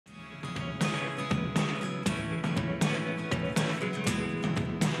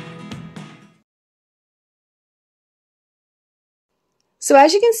So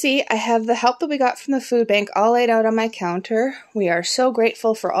as you can see, I have the help that we got from the food bank all laid out on my counter. We are so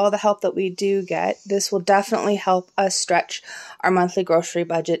grateful for all the help that we do get. This will definitely help us stretch our monthly grocery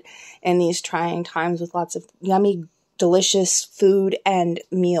budget in these trying times with lots of yummy, delicious food and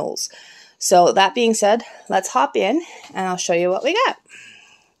meals. So that being said, let's hop in and I'll show you what we got.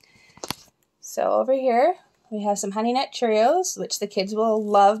 So over here, we have some Honey Nut Cheerios, which the kids will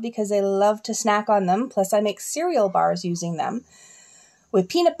love because they love to snack on them. Plus I make cereal bars using them, with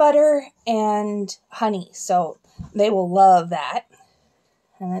peanut butter and honey, so they will love that.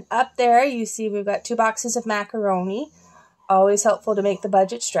 And then up there, you see we've got 2 boxes of macaroni. Always helpful to make the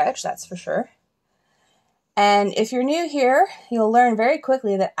budget stretch, that's for sure. And if you're new here, you'll learn very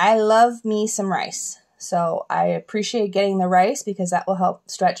quickly that I love me some rice. So I appreciate getting the rice because that will help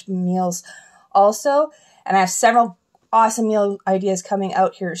stretch meals also. And I have several awesome meal ideas coming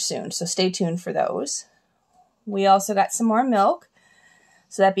out here soon, so stay tuned for those. We also got some more milk.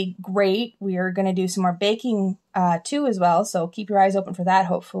 So that'd be great. We are going to do some more baking too as well. So keep your eyes open for that,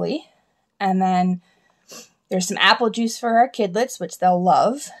 hopefully. And then there's some apple juice for our kidlets, which they'll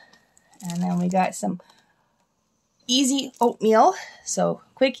love. And then we got some easy oatmeal. So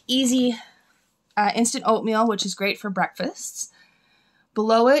quick, easy, instant oatmeal, which is great for breakfasts.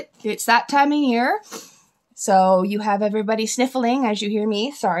 Below it, it's that time of year. So you have everybody sniffling as you hear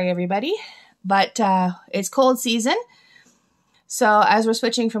me. Sorry, everybody. But it's cold season. So as we're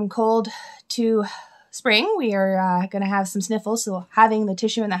switching from cold to spring, we are going to have some sniffles. So having the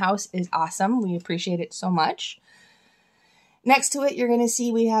tissue in the house is awesome. We appreciate it so much. Next to it, you're going to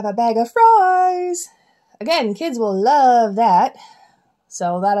see we have a bag of fries. Again, kids will love that.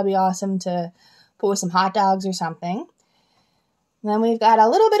 So that'll be awesome to put with some hot dogs or something. Then we've got a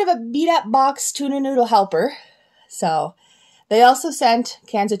little bit of a beat up box tuna noodle helper. So they also sent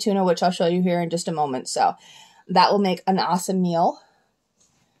cans of tuna, which I'll show you here in just a moment. So that will make an awesome meal.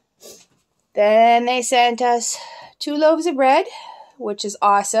 Then they sent us 2 loaves of bread, which is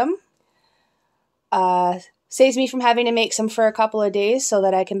awesome. Saves me from having to make some for a couple of days so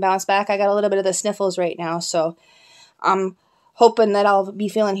that I can bounce back. I got a little bit of the sniffles right now, so I'm hoping that I'll be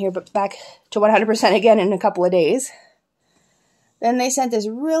feeling here but back to 100% again in a couple of days. Then they sent this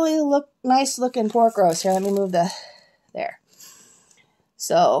really nice looking pork roast. Here, let me move there.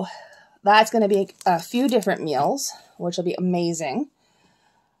 So that's going to be a few different meals, which will be amazing.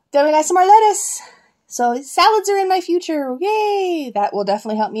 Then we got some more lettuce. So salads are in my future. Yay! That will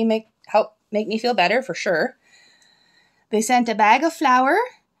definitely help make me feel better for sure. They sent a bag of flour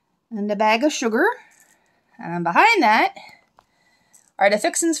and a bag of sugar. And behind that are the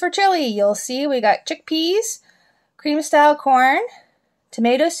fixins for chili. You'll see we got chickpeas, cream style corn,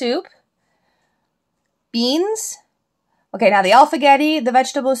 tomato soup, beans. Okay, now the alfaghetti, the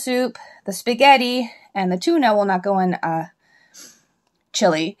vegetable soup, the spaghetti, and the tuna will not go in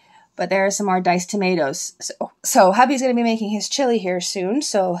chili, but there are some more diced tomatoes. So hubby's going to be making his chili here soon,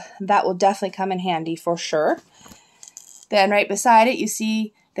 so that will definitely come in handy for sure. Then right beside it, you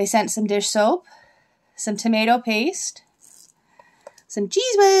see they sent some dish soap, some tomato paste, some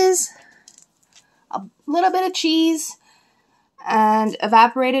cheese whiz, a little bit of cheese, and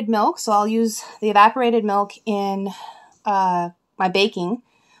evaporated milk. So I'll use the evaporated milk in my baking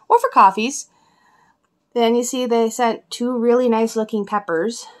or for coffees. Then you see they sent 2 really nice looking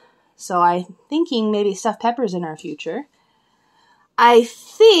peppers. So I'm thinking maybe stuffed peppers in our future. I'm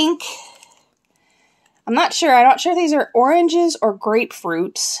not sure if these are oranges or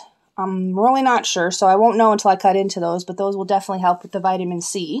grapefruits. I'm really not sure, so I won't know until I cut into those, but those will definitely help with the vitamin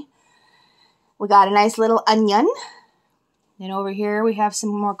C. We got a nice little onion. And over here we have some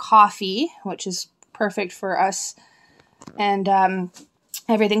more coffee, which is perfect for us and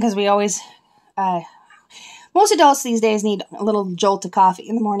everything, because we always, most adults these days need a little jolt of coffee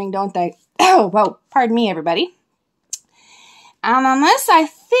in the morning, don't they? Oh, well, pardon me, everybody. And on this, I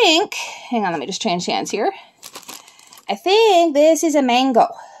think, hang on, let me just change hands here. I think this is a mango.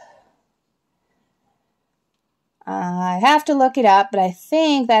 I have to look it up, but I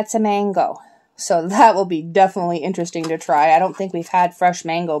think that's a mango. So that will be definitely interesting to try. I don't think we've had fresh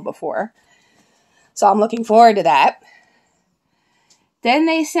mango before. So I'm looking forward to that. Then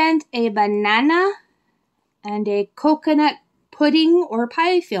they sent a banana and a coconut pudding or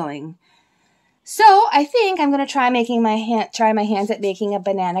pie filling. So I think I'm going to try my hands at making a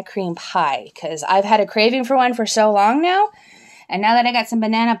banana cream pie, because I've had a craving for one for so long now. And now that I got some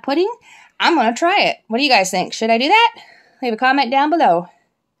banana pudding, I'm going to try it. What do you guys think? Should I do that? Leave a comment down below.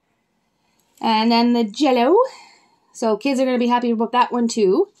 And then the Jell-O. So kids are going to be happy about that one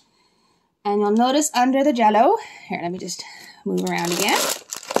too. And you'll notice under the Jell-O, here, let me just move around again.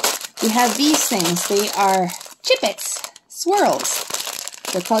 We have these things. They are Chippets, swirls.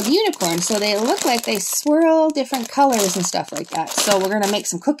 They're called unicorns, so they look like they swirl different colors and stuff like that. So we're going to make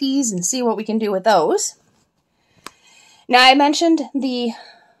some cookies and see what we can do with those. Now, I mentioned the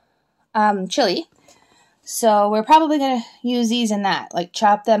chili, so we're probably going to use these in that, like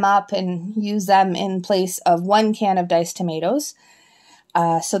chop them up and use them in place of 1 can of diced tomatoes.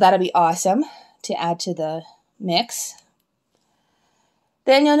 So that'll be awesome to add to the mix.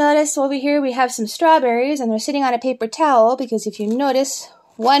 Then you'll notice over here we have some strawberries, and they're sitting on a paper towel because if you notice,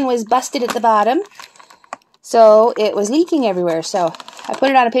 one was busted at the bottom, so it was leaking everywhere. So I put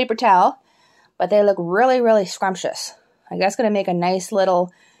it on a paper towel, but they look really, really scrumptious. Like that's going to make a nice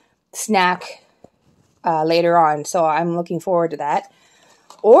little snack later on, so I'm looking forward to that.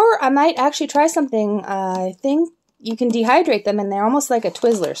 Or I might actually try something. I think you can dehydrate them, and they're almost like a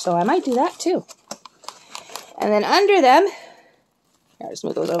Twizzler, so I might do that too. And then under them, I'll just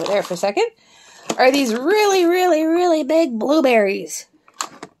move those over there for a second, are these really, really, really big blueberries.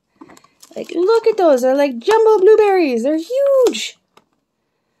 Like, look at those. They're like jumbo blueberries. They're huge.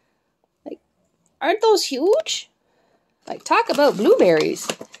 Like, aren't those huge? Like, talk about blueberries.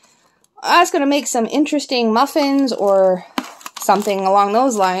 That's going to make some interesting muffins or something along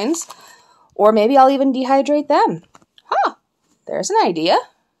those lines. Or maybe I'll even dehydrate them. Huh. There's an idea.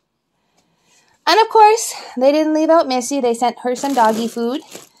 And of course, they didn't leave out Missy. They sent her some doggy food.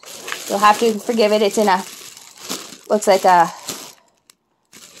 You'll have to forgive it. It's in a, looks like a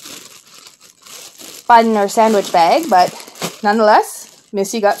bun or sandwich bag, but nonetheless,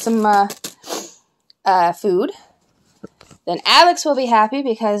 Missy got some food. Then Alex will be happy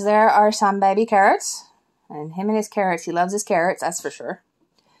because there are some baby carrots. And him and his carrots, he loves his carrots, that's for sure.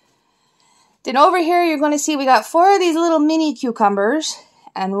 Then over here, you're going to see we got 4 of these little mini cucumbers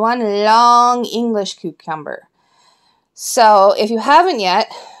and 1 long English cucumber. So if you haven't yet,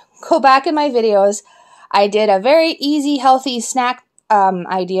 go back in my videos. I did a very easy, healthy snack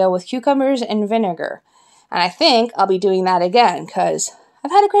idea with cucumbers and vinegar. And I think I'll be doing that again because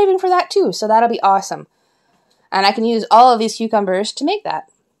I've had a craving for that too. So that'll be awesome. And I can use all of these cucumbers to make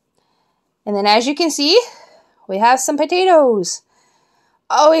that. And then as you can see, we have some potatoes.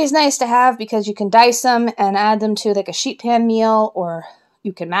 Always nice to have because you can dice them and add them to like a sheet pan meal, or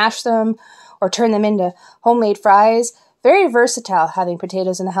you can mash them or turn them into homemade fries. Very versatile having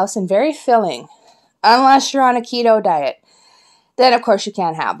potatoes in the house and very filling. Unless you're on a keto diet. Then of course you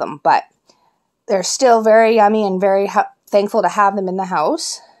can't have them, but they're still very yummy and very thankful to have them in the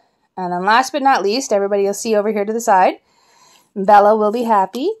house. And then last but not least, everybody you'll see over here to the side, Bella will be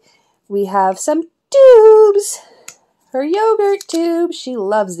happy. We have some tubes. Her yogurt tube. She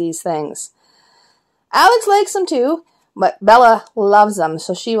loves these things. Alex likes them too, but Bella loves them,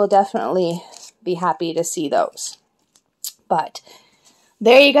 so she will definitely be happy to see those. But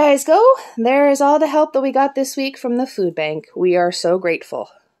there you guys go. There is all the help that we got this week from the food bank. We are so grateful.